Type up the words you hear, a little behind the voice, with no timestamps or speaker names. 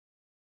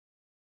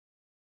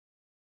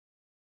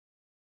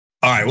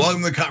All right,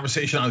 welcome to the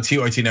conversation on the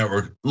TYT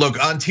Network.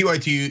 Look, on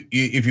TYT,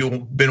 if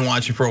you've been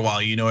watching for a while,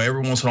 you know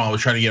every once in a while we're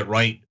trying to get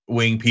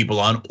right-wing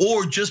people on,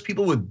 or just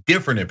people with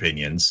different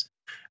opinions,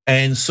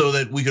 and so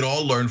that we could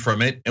all learn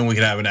from it and we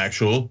could have an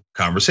actual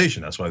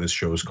conversation. That's why this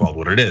show is called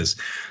what it is.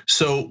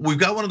 So we've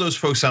got one of those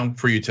folks on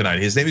for you tonight.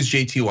 His name is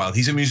JT Wilde.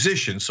 He's a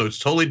musician, so it's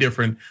totally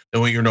different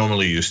than what you're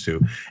normally used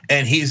to,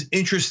 and he's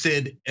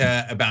interested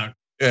about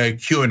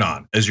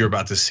QAnon, as you're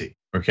about to see.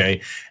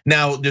 Okay,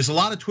 now there's a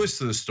lot of twists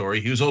to the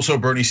story. He was also a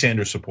Bernie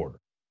Sanders supporter,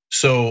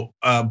 so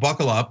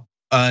buckle up.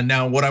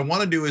 Now, what I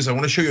want to do is I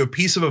want to show you a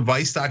piece of a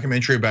Vice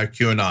documentary about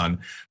QAnon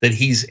that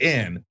he's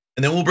in,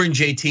 and then we'll bring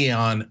JT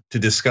on to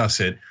discuss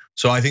it.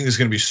 So I think this is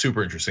going to be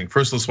super interesting.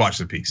 First, let's watch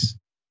the piece.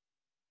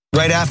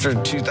 Right after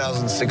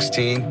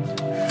 2016,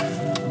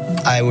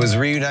 I was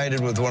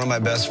reunited with one of my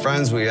best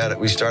friends. We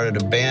started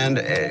a band.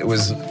 It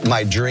was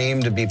my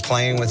dream to be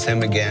playing with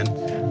him again.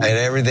 I had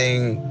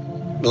everything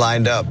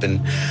lined up and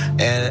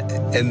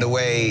the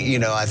way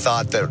I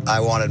thought that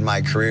I wanted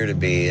my career to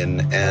be, and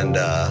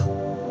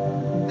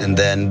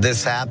then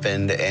this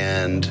happened,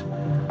 and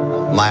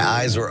my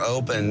eyes were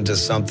open to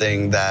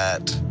something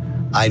that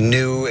I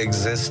knew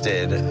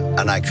existed,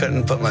 and I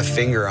couldn't put my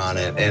finger on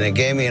it, and it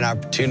gave me an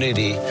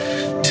opportunity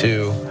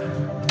to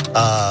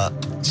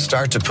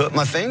start to put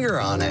my finger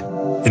on it.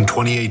 In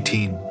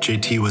 2018,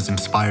 JT was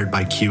inspired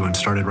by Q and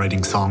started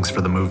writing songs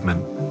for the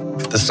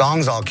movement. The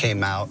songs all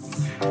came out,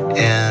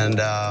 and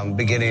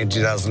beginning in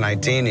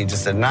 2019, he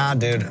just said, "Nah,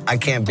 dude, I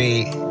can't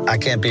be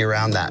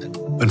around that."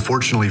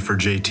 Unfortunately for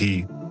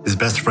JT, his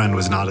best friend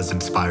was not as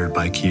inspired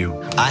by Q.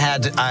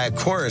 Of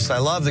course, I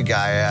love the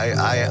guy.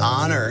 I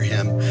honor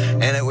him,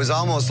 and it was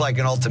almost like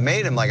an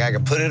ultimatum. Like I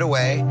could put it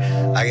away.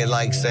 I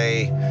could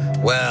say,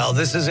 "Well,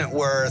 this isn't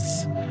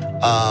worth,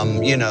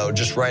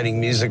 just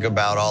writing music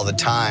about all the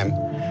time."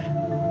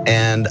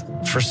 And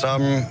for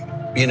some,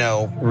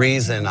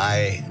 reason,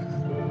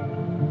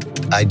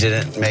 I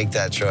didn't make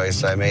that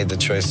choice. I made the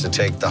choice to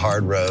take the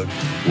hard road.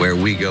 Where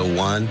we go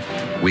one,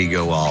 we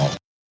go all.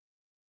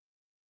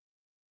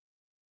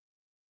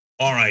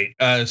 All right,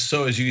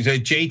 so as you can say,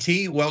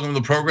 JT, welcome to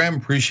the program,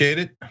 appreciate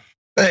it.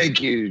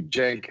 Thank you,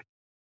 Jake,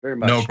 very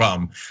much. No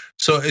problem.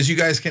 So as you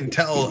guys can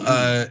tell,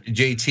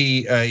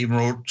 JT even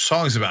wrote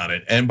songs about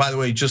it. And by the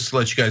way, just to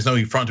let you guys know,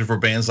 he fronted for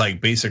bands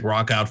like Basic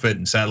Rock Outfit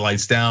and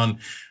Satellites Down,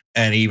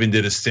 and he even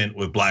did a stint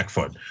with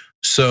Blackfoot.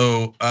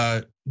 So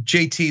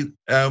JT,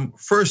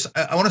 first,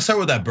 I want to start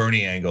with that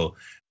Bernie angle.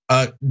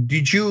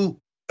 Did you,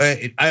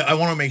 I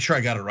want to make sure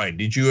I got it right.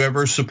 Did you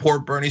ever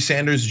support Bernie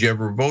Sanders? Did you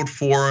ever vote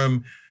for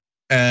him?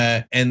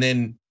 And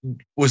then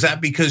was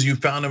that because you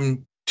found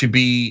him to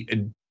be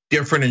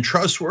different and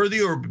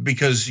trustworthy, or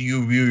because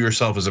you view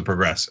yourself as a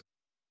progressive?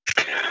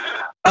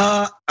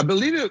 I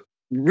believe it.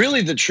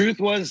 Really, the truth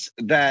was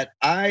that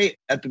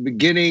at the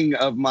beginning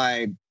of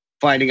my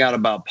finding out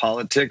about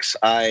politics,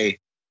 I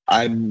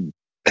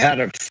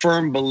had a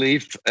firm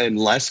belief in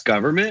less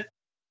government,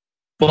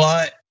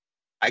 but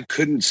I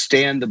couldn't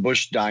stand the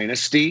Bush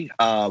dynasty,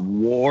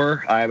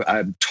 war.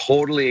 I'm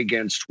totally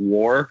against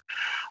war.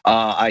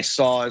 I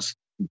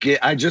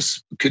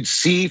just could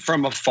see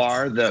from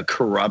afar the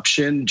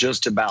corruption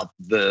just about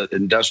the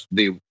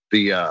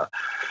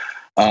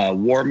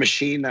war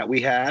machine that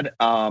we had,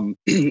 and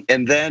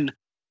then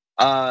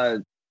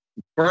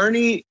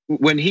Bernie,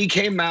 when he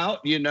came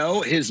out,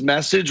 his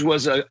message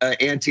was a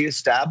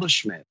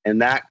anti-establishment,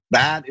 and that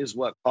is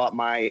what caught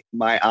my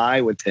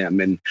eye with him.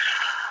 And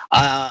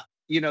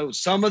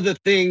some of the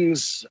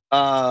things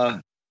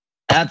at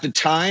the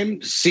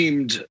time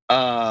seemed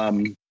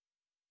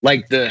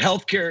like the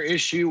healthcare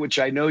issue, which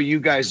I know you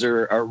guys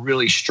are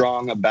really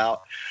strong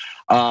about.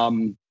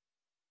 I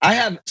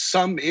have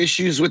some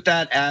issues with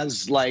that,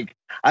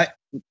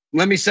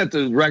 let me set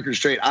the record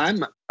straight.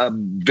 I'm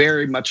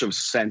very much of a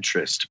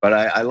centrist, but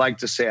I like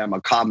to say I'm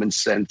a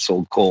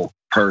commonsensical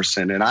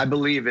person, and I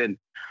believe in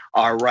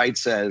our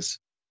rights as,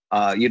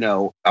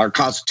 our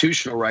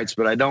constitutional rights,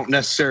 but I don't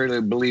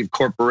necessarily believe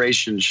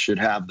corporations should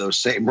have those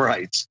same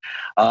rights.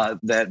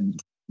 That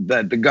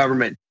the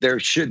government, there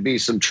should be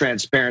some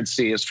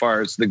transparency as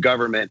far as the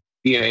government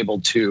being able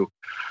to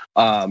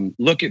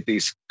look at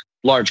these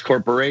large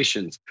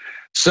corporations.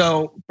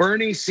 So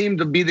Bernie seemed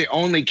to be the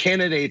only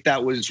candidate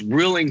that was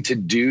willing to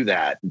do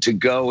that, to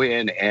go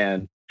in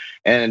and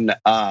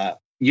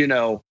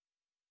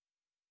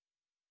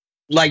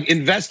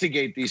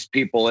investigate these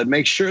people and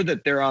make sure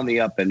that they're on the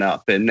up and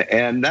up. And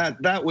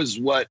that was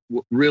what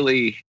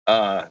really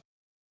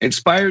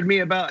inspired me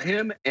about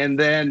him. And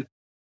then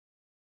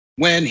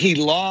when he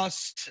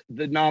lost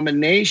the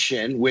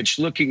nomination, which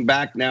looking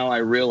back now, I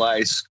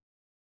realize,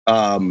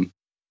 the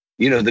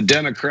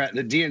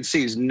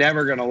DNC is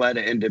never going to let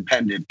an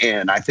independent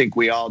in. I think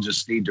we all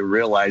just need to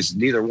realize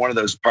neither one of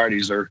those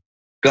parties are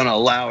going to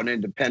allow an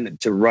independent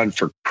to run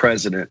for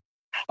president.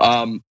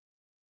 At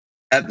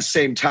the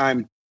same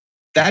time,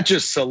 that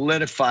just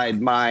solidified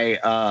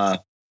my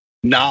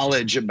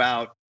knowledge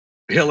about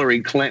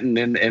Hillary Clinton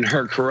and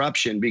her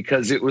corruption,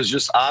 because it was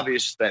just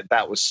obvious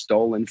that was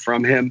stolen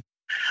from him.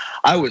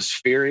 I was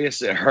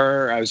furious at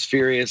her. I was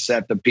furious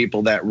at the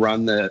people that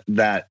run the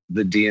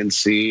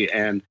DNC,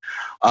 and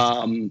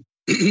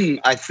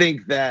I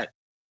think that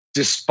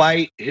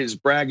despite his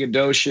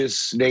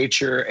braggadocious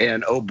nature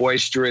and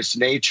boisterous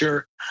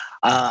nature,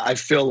 I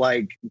feel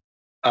like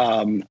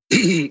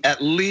at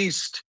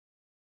least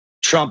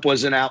Trump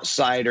was an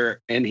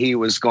outsider and he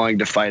was going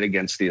to fight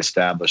against the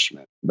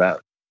establishment. That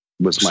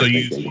was my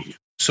thinking.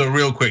 So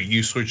real quick,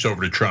 you switched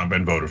over to Trump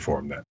and voted for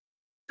him then?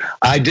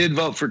 I did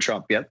vote for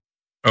Trump, yep.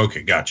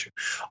 Okay, gotcha.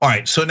 All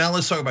right, so now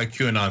let's talk about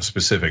QAnon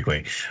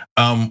specifically.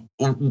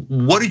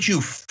 What did you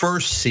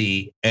first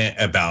see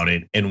about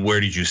it, and where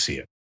did you see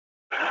it?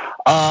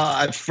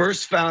 I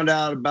first found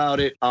out about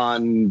it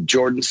on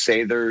Jordan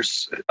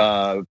Sather's.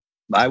 I'm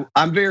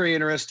very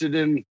interested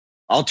in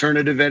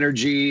alternative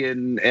energy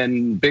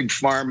and big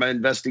pharma,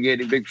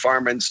 investigating big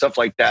pharma and stuff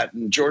like that.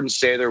 And Jordan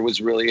Sather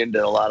was really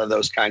into a lot of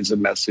those kinds of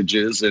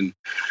messages, and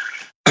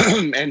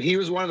and he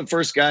was one of the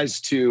first guys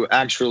to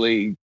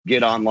actually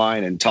get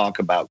online and talk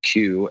about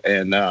Q.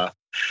 And the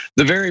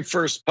very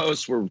first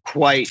posts were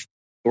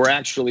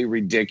actually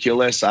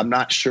ridiculous. We're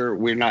not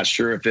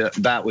sure if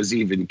that was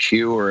even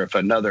Q or if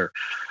another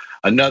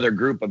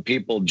group of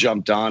people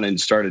jumped on and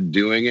started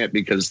doing it,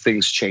 because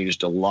things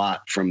changed a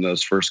lot from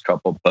those first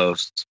couple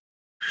posts.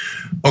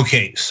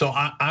 Okay, so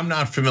I'm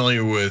not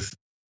familiar with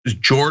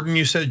Jordan.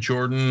 You said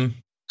Jordan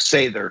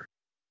Sather.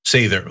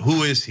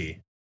 Who is he?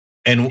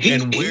 And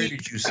where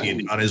did you see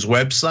it? On his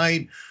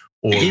website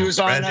or he was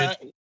Reddit?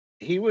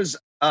 He was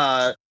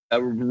a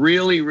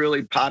really,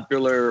 really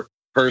popular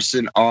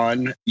person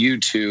on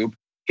YouTube.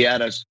 He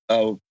had a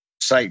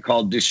site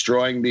called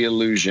Destroying the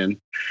Illusion.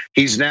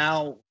 He's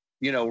now,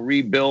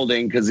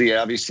 rebuilding because he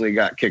obviously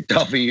got kicked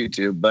off of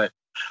YouTube. But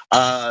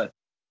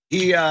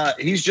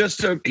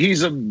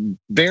he's a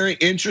very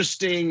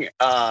interesting.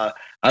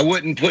 I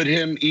wouldn't put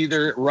him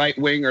either right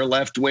wing or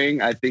left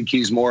wing. I think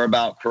he's more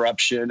about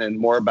corruption and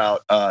more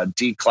about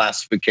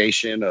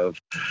declassification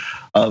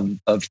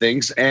of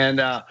things. And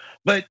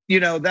but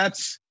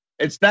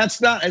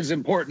that's not as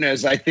important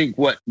as I think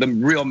what the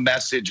real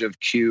message of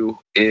Q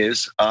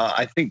is.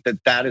 I think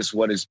that is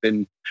what has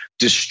been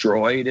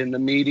destroyed in the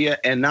media,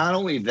 and not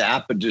only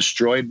that, but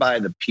destroyed by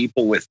the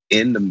people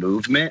within the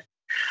movement.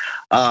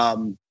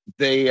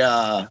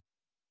 The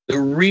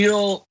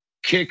real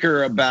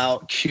kicker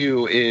about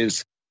Q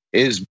is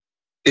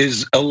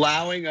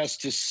allowing us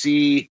to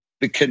see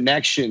the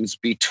connections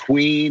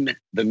between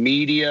the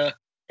media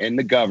and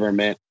the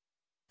government,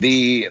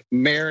 the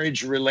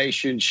marriage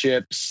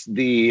relationships,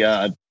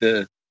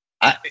 for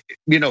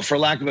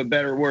lack of a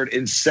better word,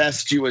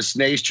 incestuous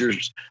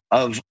natures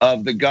of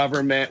the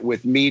government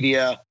with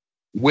media,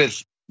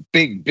 with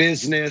big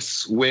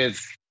business,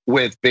 with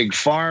big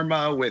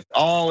pharma, with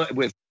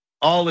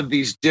all of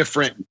these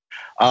different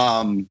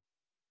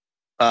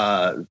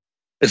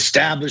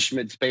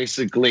establishments,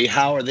 basically,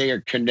 how are they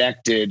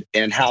connected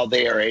and how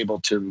they are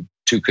able to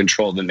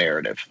control the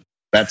narrative.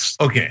 That's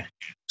okay.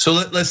 So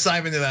let's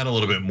dive into that a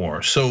little bit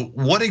more. So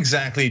what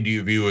exactly do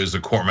you view as the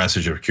core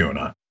message of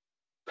QAnon?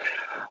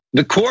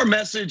 The core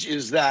message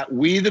is that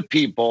we, the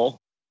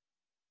people,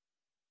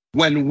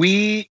 when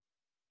we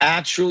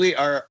actually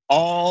are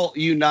all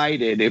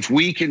united, if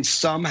we can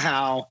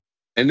somehow,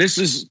 and this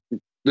is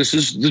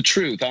the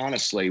truth,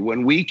 honestly,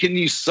 when we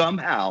can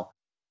somehow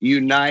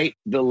unite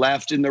the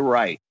left and the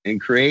right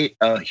and create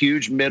a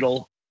huge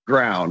middle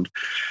ground,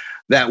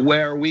 that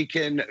where we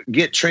can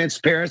get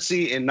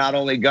transparency in not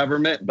only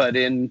government, but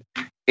in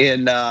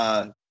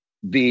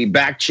the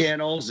back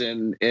channels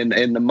and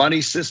in the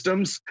money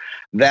systems,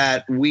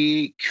 that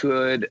we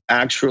could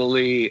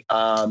actually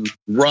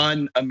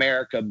run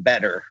America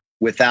better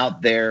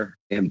without their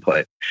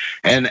input.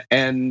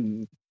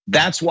 And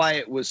that's why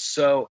it was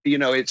so,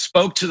 it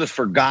spoke to the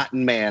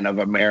forgotten man of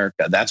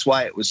America. That's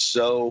why it was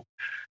so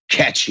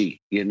catchy,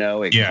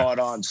 it caught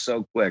on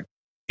so quick.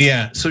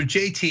 Yeah, so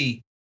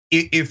JT,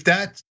 if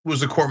that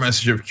was the core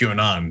message of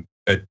QAnon,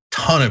 a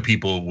ton of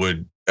people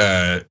would,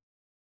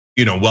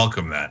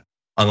 welcome that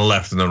on the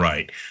left and the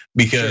right,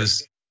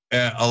 because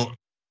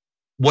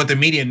what the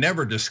media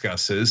never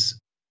discusses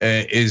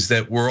is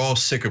that we're all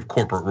sick of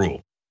corporate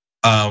rule,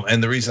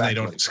 and the reason they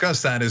don't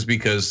discuss that is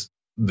because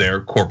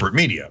they're corporate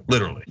media,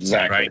 literally.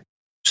 Exactly. Right.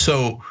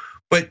 So,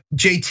 but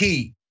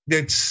JT,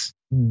 that's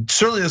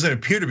certainly doesn't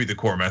appear to be the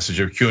core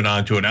message of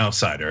QAnon to an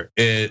outsider.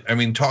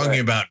 Talking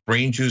about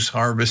brain juice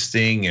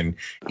harvesting and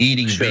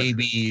eating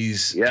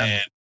babies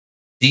and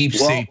deep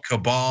state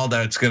cabal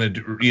that's going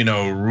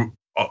to,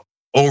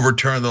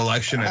 overturn the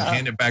election and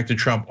hand it back to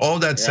Trump. All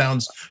that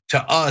sounds to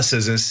us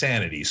as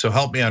insanity. So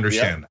help me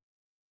understand that.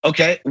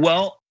 Okay,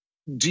 well,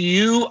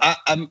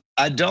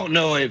 I don't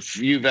know if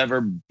you've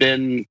ever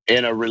been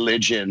in a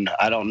religion.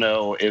 I don't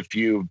know if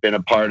you've been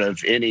a part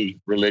of any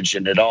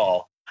religion at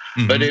all.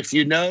 Mm-hmm. But if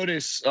you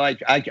notice,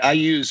 like I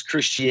use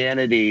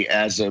Christianity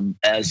as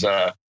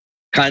a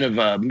kind of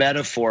a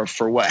metaphor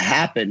for what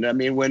happened. I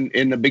mean, when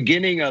in the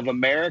beginning of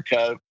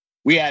America,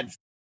 we had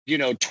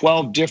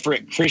 12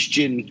 different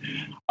Christian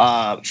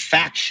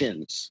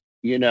factions,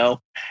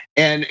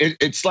 and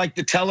it's like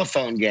the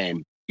telephone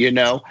game.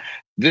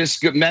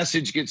 This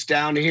message gets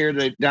down here,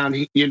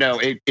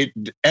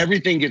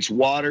 everything gets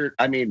watered.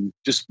 I mean,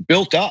 just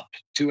built up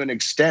to an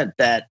extent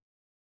that,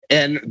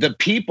 and the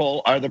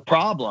people are the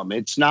problem.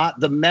 It's not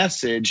the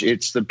message;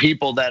 it's the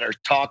people that are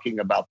talking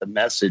about the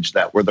message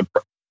that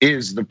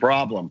is the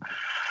problem.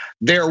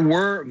 There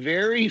were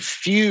very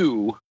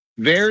few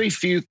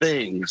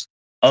things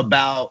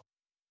about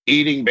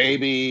eating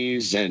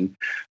babies and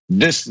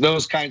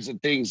those kinds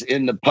of things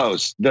in the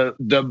post.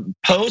 The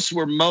posts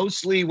were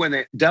mostly, when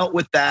it dealt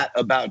with that,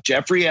 about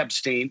Jeffrey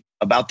Epstein,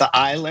 about the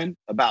island,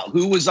 about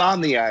who was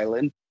on the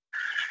island.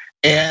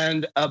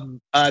 And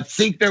I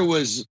think there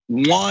was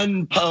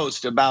one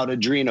post about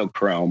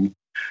adrenochrome,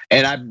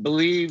 and I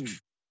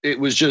believe it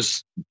was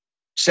just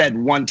said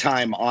one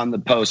time on the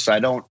post. I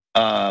don't,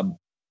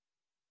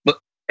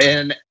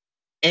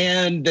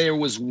 and there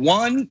was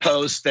one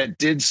post that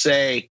did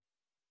say,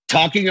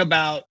 talking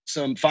about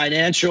some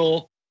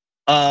financial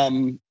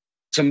things,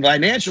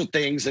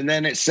 and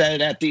then it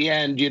said at the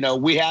end,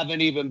 we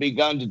haven't even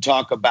begun to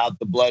talk about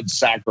the blood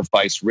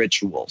sacrifice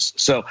rituals.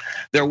 So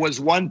there was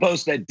one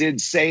post that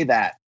did say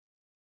that.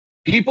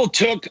 People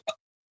took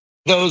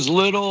those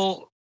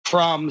little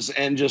crumbs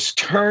and just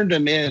turned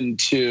them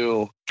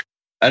into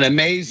an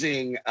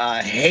amazing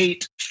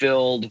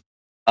hate-filled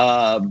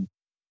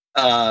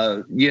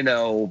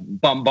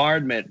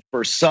bombardment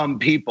for some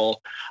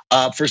people.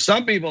 For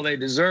some people, they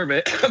deserve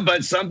it,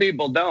 but some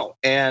people don't.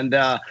 And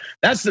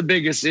that's the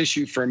biggest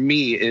issue for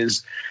me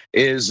is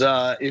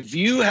if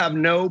you have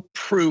no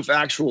proof,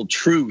 actual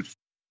truth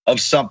of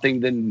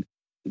something, then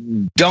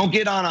don't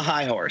get on a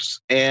high horse.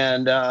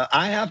 And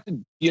I have to,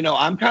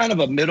 I'm kind of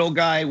a middle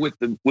guy with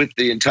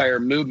the entire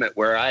movement,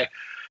 where I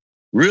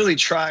really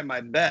try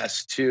my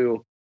best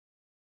to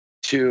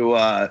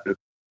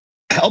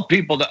help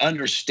people to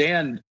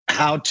understand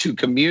how to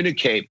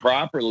communicate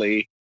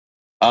properly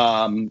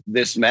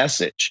this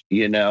message,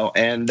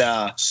 and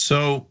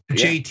so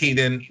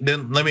JT,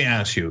 then let me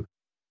ask you.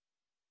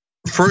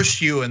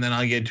 First you, and then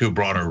I'll get to a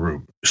broader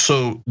group.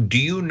 So do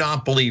you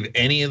not believe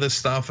any of the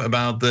stuff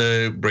about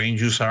the brain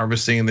juice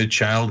harvesting and the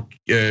child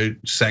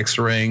sex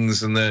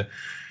rings and the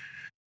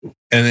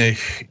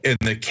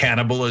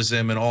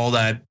cannibalism and all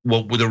that,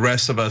 what the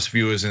rest of us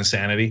view as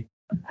insanity?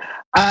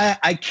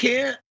 I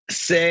can't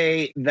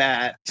say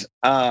that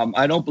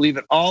I don't believe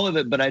in all of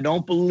it, but I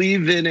don't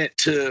believe in it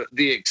to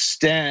the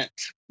extent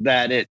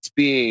that it's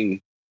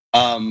being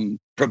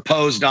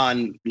proposed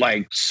on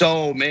like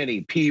so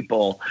many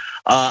people.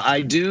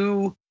 I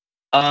do.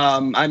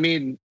 I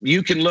mean,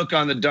 you can look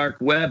on the dark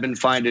web and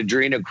find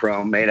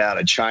adrenochrome made out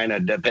of China,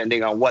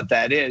 depending on what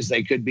that is.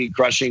 They could be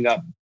crushing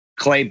up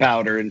clay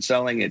powder and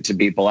selling it to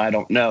people. I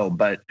don't know,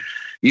 but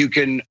you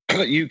can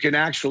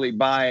actually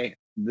buy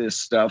this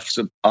stuff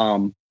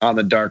on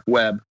the dark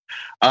web.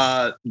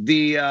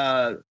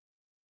 The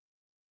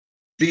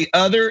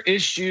other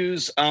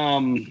issues,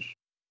 man,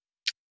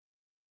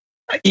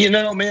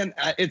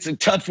 it's a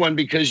tough one,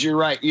 because you're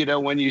right.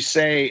 When you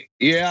say,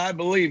 yeah, I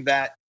believe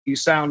that, you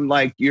sound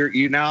like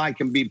now I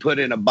can be put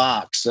in a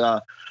box.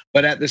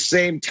 But at the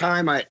same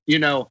time, I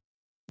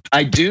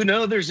do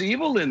know there's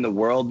evil in the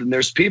world, and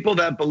there's people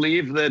that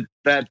believe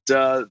that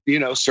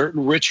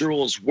certain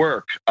rituals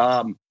work.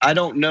 I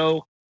don't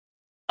know.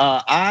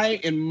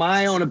 In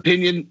my own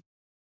opinion,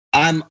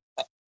 I'm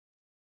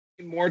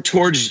more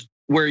towards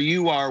where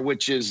you are,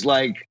 which is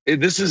like,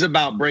 this is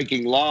about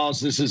breaking laws.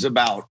 This is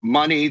about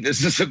money.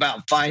 This is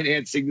about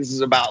financing. This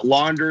is about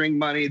laundering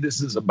money.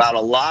 This is about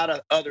a lot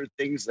of other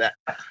things that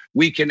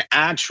we can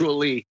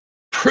actually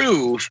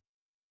prove.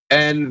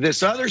 And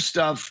this other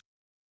stuff,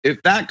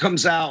 if that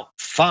comes out,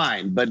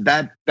 fine, but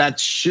that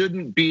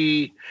shouldn't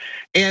be.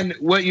 And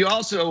what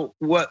a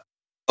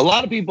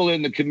lot of people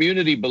in the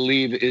community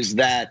believe is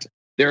that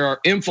there are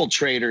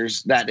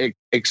infiltrators that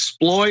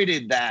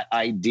exploited that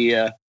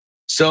idea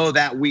so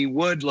that we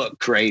would look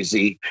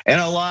crazy.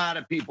 And a lot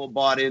of people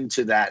bought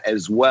into that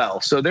as well.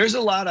 So there's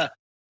a lot of,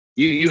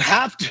 you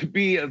have to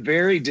be a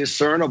very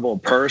discernible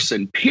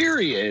person,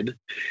 period,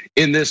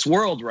 in this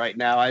world right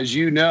now, as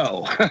you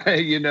know.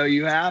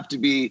 You have to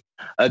be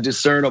a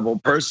discernible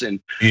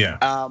person.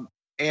 Yeah.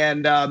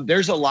 And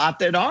there's a lot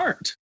that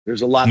aren't.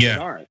 There's a lot that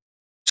aren't.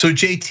 So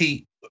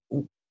JT,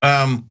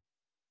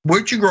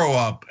 where'd you grow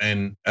up,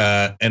 and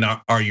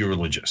are you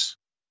religious?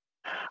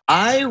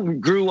 I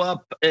grew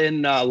up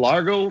in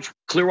Largo,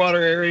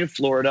 Clearwater area,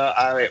 Florida.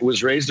 I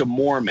was raised a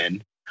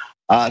Mormon.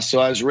 So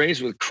I was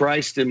raised with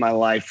Christ in my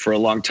life for a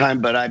long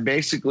time, but I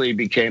basically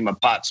became a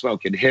pot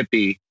smoking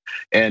hippie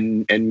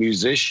and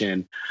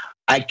musician.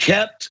 I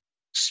kept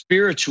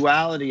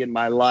spirituality in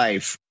my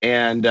life,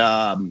 and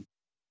I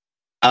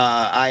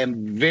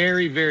am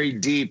very, very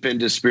deep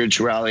into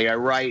spirituality. I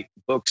write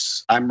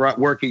books. I'm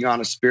working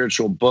on a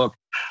spiritual book.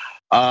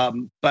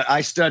 But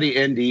I study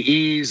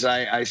NDEs.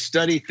 I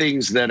study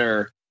things that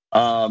are,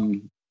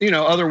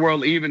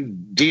 otherworldly,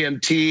 even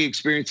DMT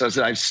experiences.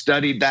 I've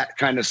studied that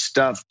kind of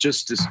stuff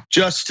just to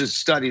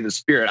study the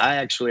spirit. I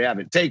actually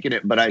haven't taken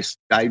it, but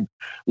I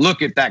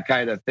look at that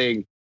kind of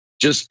thing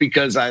just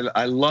because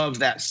I love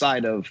that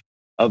side of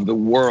the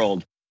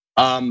world.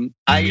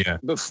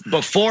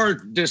 Before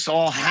this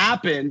all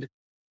happened,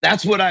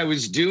 that's what I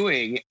was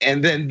doing,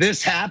 and then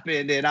this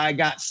happened, and I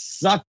got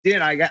sucked in.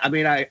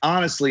 I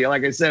honestly,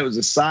 like I said, it was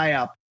a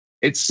psyop.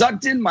 It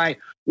sucked in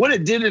what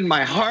it did in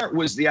my heart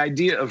was the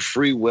idea of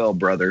free will,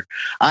 brother.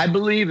 I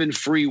believe in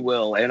free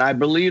will, and I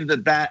believe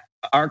that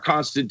our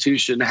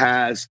Constitution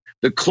has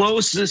the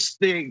closest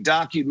thing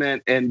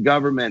document and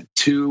government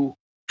to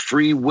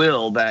free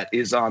will that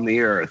is on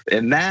the earth,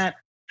 and that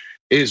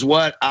is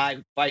what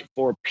I fight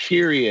for,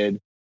 period.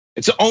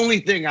 It's the only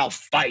thing I'll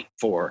fight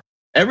for.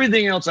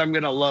 Everything else I'm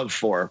gonna love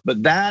for,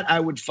 but that I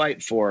would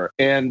fight for.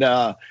 And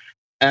that's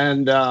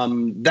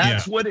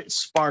what it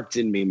sparked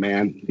in me,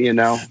 man,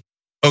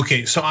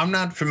 Okay, so I'm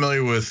not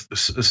familiar with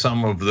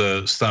some of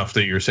the stuff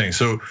that you're saying.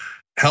 So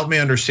help me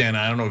understand.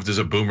 I don't know if there's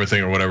a boomer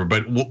thing or whatever,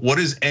 but what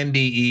is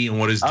NDE and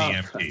what is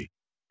DMT?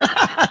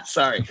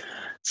 Sorry.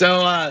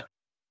 So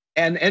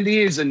and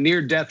NDE is a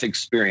near-death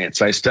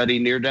experience. I study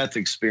near-death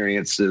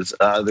experiences.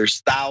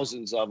 There's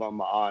thousands of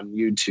them on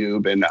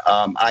YouTube, and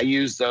I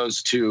use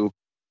those to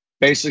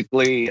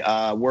basically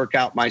work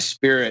out my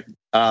spirit,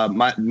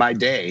 my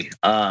day.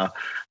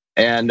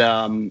 And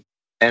I'm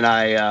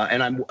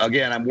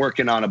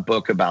working on a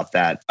book about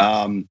that.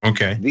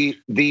 Okay.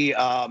 The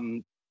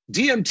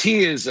DMT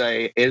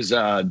is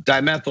a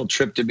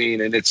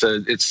dimethyltryptamine, and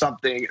it's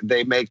something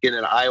they make in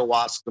an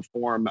ayahuasca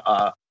form.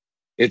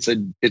 It's a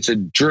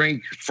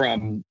drink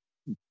from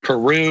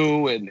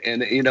Peru, and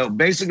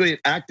basically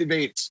it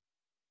activates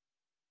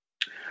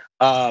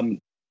the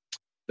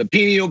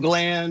pineal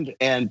gland,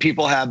 and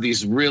people have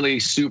these really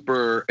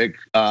super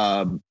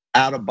out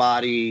of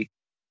body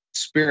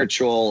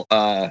spiritual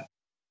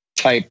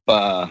type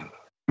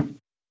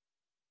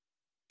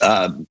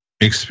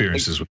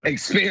experiences.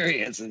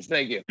 Experiences,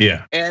 thank you.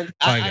 Yeah. And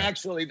I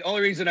actually, the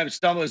only reason I'm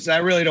stumbling is I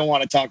really don't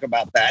want to talk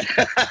about that.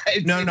 I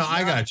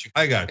got you.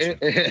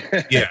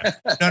 Yeah.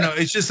 No,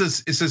 it's just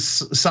it's a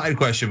side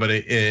question, but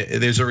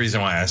there's a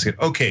reason why I ask it.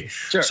 Okay,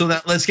 sure. So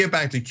let's get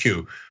back to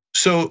Q.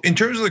 So in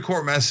terms of the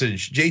court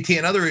message, JT,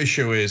 another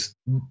issue is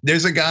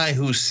there's a guy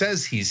who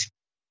says he's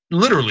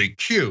literally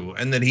Q,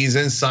 and that he's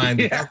inside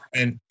the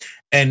government,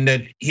 and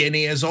that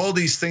he has all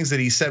these things that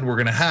he said were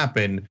going to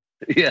happen,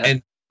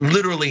 and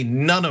literally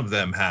none of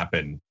them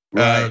happen.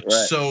 Right.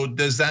 So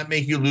does that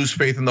make you lose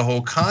faith in the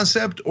whole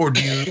concept, or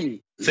do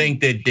you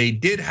think that they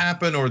did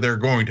happen or they're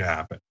going to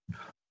happen?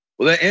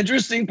 Well, the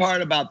interesting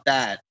part about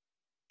that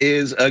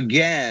is,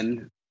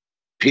 again,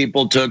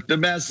 people took the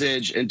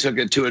message and took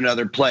it to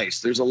another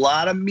place. There's a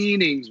lot of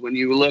meanings when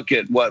you look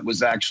at what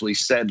was actually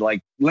said.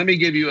 Like, let me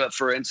give you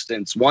for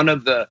instance, one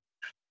of the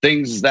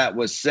things that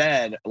was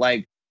said,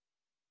 like,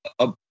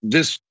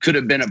 this could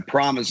have been a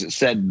promise. It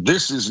said,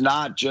 this is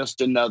not just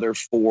another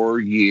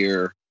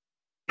 4-year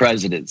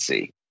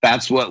presidency.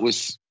 That's what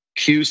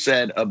Q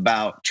said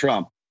about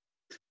Trump.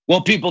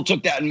 Well, people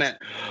took that and meant,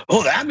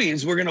 oh, that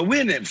means we're gonna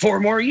win it 4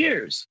 more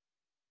years.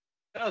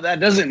 No, that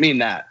doesn't mean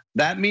that.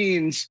 That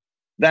means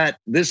that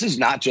this is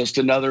not just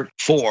another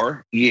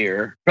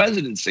 4-year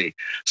presidency.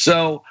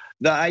 So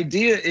the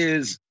idea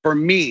is, for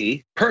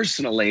me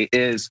personally,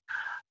 is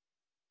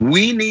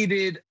we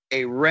needed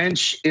a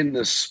wrench in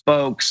the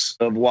spokes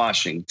of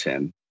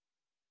Washington,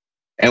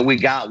 and we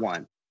got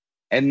one.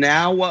 And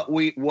now what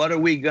are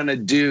we gonna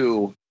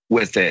do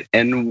with it?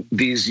 And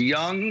these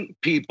young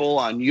people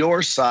on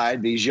your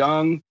side, these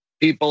young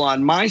people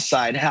on my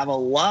side have a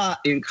lot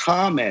in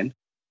common,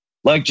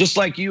 just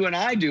like you and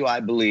I do,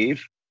 I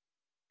believe.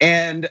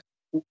 And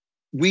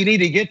we need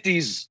to get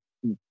these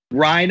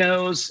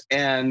rhinos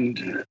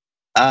and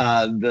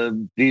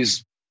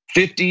these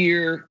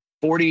 50-year,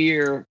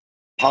 40-year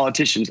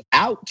politicians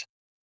out.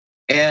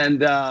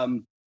 And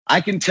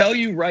I can tell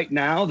you right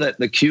now that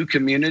the Q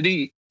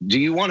community, do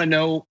you want to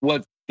know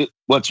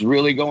what's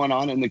really going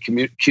on in the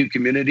Q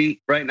community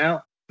right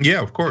now?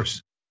 Yeah, of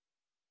course.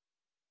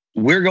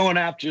 We're going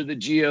after the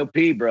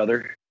GOP,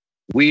 brother.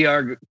 We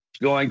are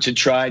going to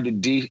try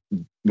to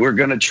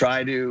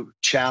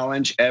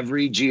challenge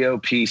every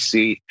GOP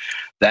seat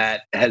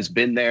that has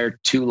been there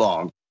too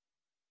long.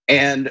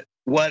 And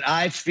what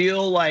I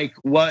feel like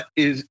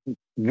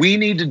we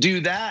need to do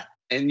that,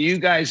 and you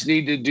guys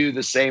need to do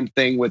the same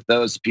thing with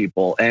those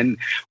people. And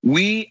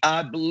we,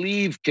 I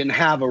believe, can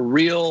have a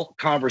real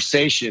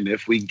conversation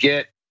if we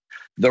get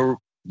the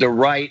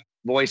right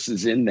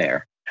voices in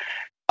there.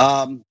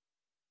 JT,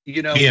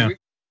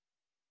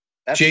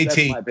 that's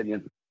my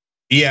opinion.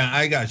 Yeah,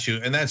 I got you,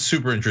 and that's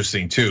super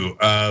interesting too.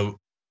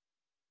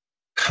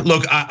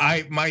 Look,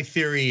 my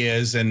theory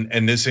is,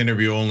 and this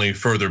interview only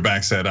further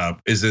backs that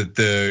up, is that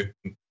the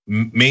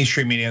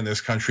mainstream media in this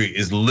country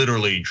is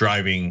literally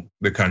driving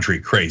the country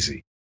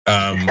crazy.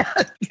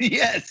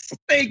 Yes,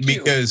 thank you.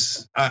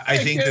 Because I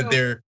think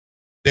that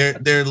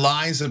their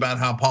lies about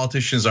how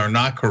politicians are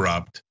not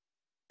corrupt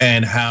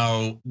and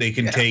how they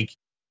can take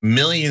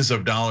millions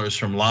of dollars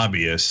from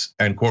lobbyists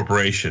and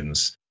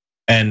corporations,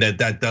 and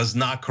that does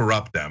not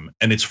corrupt them,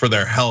 and it's for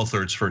their health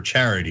or it's for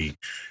charity,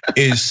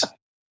 is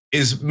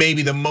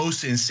maybe the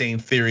most insane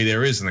theory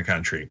there is in the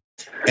country.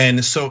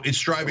 And so it's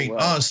driving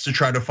us to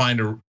try to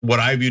find what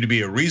I view to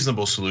be a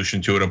reasonable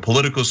solution to it, a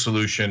political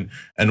solution,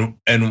 and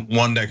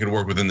one that can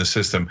work within the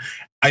system.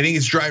 I think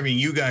it's driving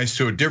you guys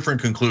to a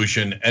different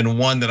conclusion, and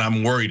one that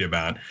I'm worried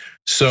about.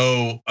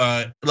 So,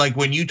 like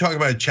when you talk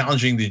about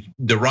challenging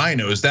the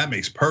rhinos, that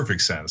makes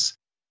perfect sense.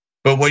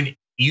 But when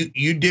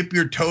you dip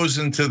your toes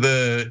into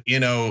the,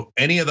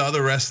 any of the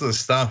other rest of the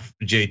stuff,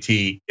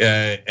 JT,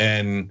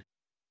 and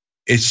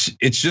it's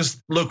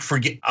just, look,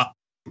 forget.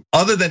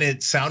 Other than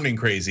it sounding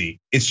crazy,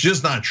 it's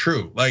just not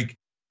true. Like,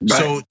 right.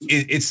 So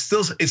it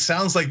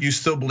sounds like you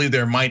still believe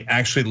there might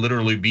actually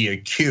literally be a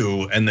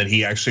Q, and that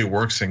he actually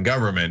works in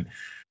government.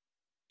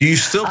 Do you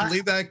still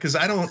believe that? Because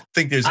I don't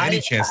think there's any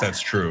chance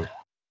that's true.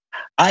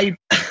 I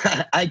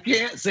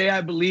can't say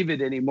I believe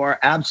it anymore.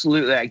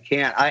 Absolutely, I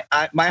can't.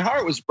 My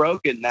heart was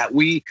broken that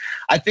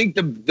I think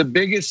the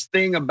biggest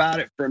thing about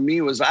it for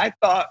me was I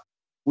thought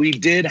we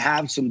did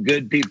have some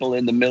good people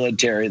in the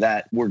military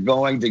that were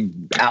going to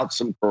out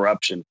some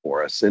corruption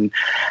for us. And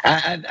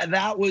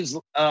that was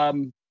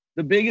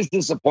the biggest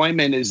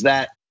disappointment, is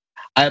that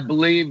I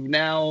believe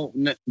now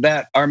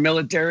that our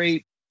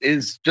military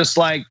is just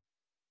like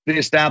the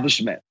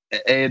establishment,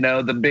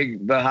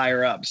 the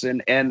higher ups.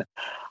 And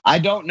I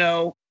don't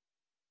know,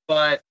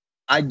 but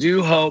I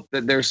do hope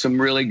that there's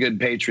some really good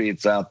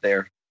patriots out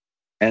there.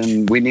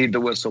 And we need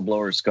the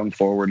whistleblowers come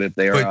forward if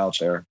they are out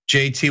there.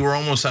 JT, we're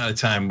almost out of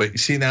time, but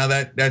see, now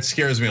that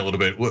scares me a little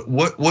bit.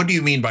 What do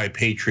you mean by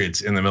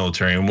patriots in the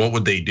military, and what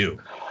would they do?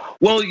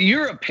 Well,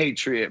 you're a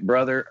patriot,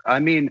 brother. I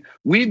mean,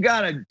 we've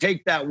got to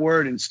take that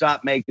word and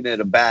stop making it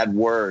a bad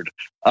word.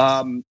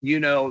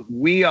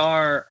 We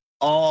are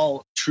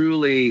all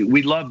truly,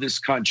 we love this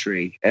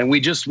country, and we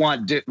just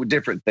want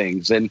different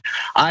things. And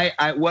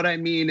what I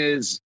mean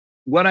is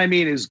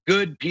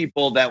good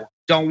people that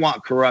don't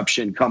want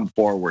corruption come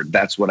forward.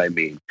 That's what I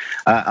mean.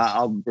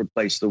 I'll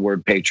replace the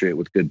word patriot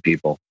with good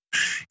people.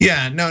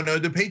 Yeah, no,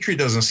 the patriot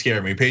doesn't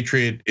scare me.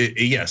 Patriot,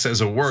 yes,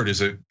 as a word,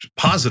 is a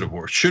positive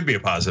word, should be a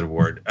positive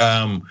word.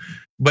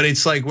 But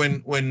it's like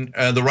when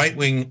the right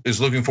wing is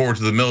looking forward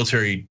to the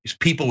military,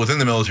 people within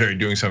the military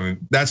doing something,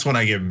 that's when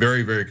I get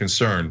very, very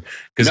concerned,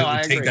 because it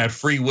would take that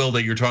free will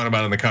that you're talking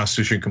about in the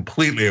Constitution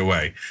completely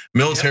away.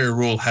 Military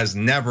rule has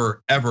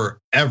never, ever,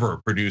 ever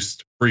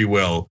produced free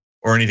will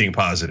or anything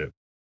positive.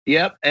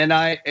 Yep, and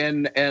I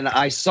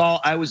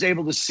was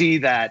able to see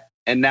that,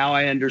 and now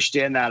I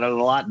understand that in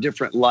a lot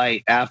different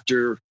light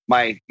after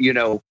my,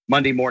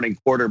 Monday morning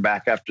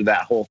quarterback, after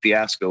that whole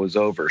fiasco was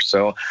over.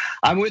 So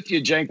I'm with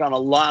you, Cenk, on a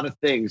lot of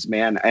things,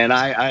 man. And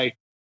I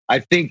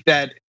think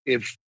that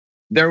if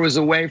there was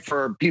a way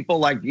for people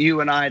like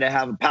you and I to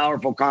have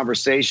powerful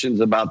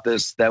conversations about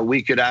this, that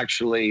we could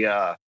actually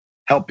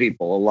help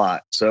people a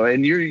lot. So,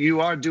 and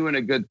you are doing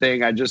a good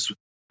thing. I just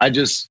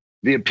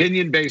the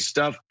opinion-based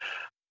stuff,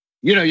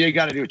 you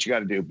got to do what you got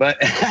to do. But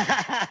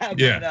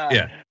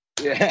yeah.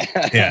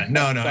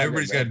 No,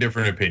 everybody's got a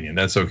different opinion.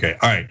 That's okay.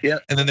 All right. Yeah.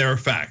 And then there are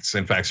facts,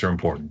 and facts are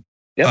important.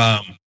 Yep.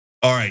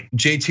 All right,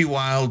 JT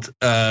Wilde,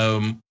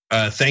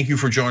 thank you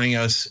for joining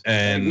us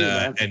and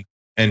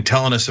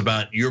telling us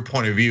about your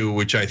point of view,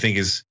 which I think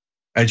is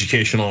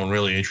educational and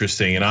really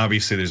interesting. And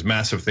obviously, there's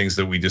massive things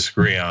that we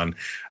disagree on,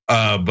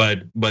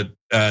 but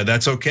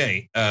that's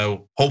okay.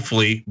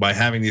 Hopefully, by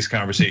having these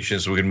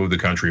conversations, we can move the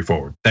country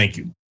forward. Thank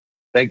you.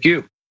 Thank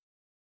you.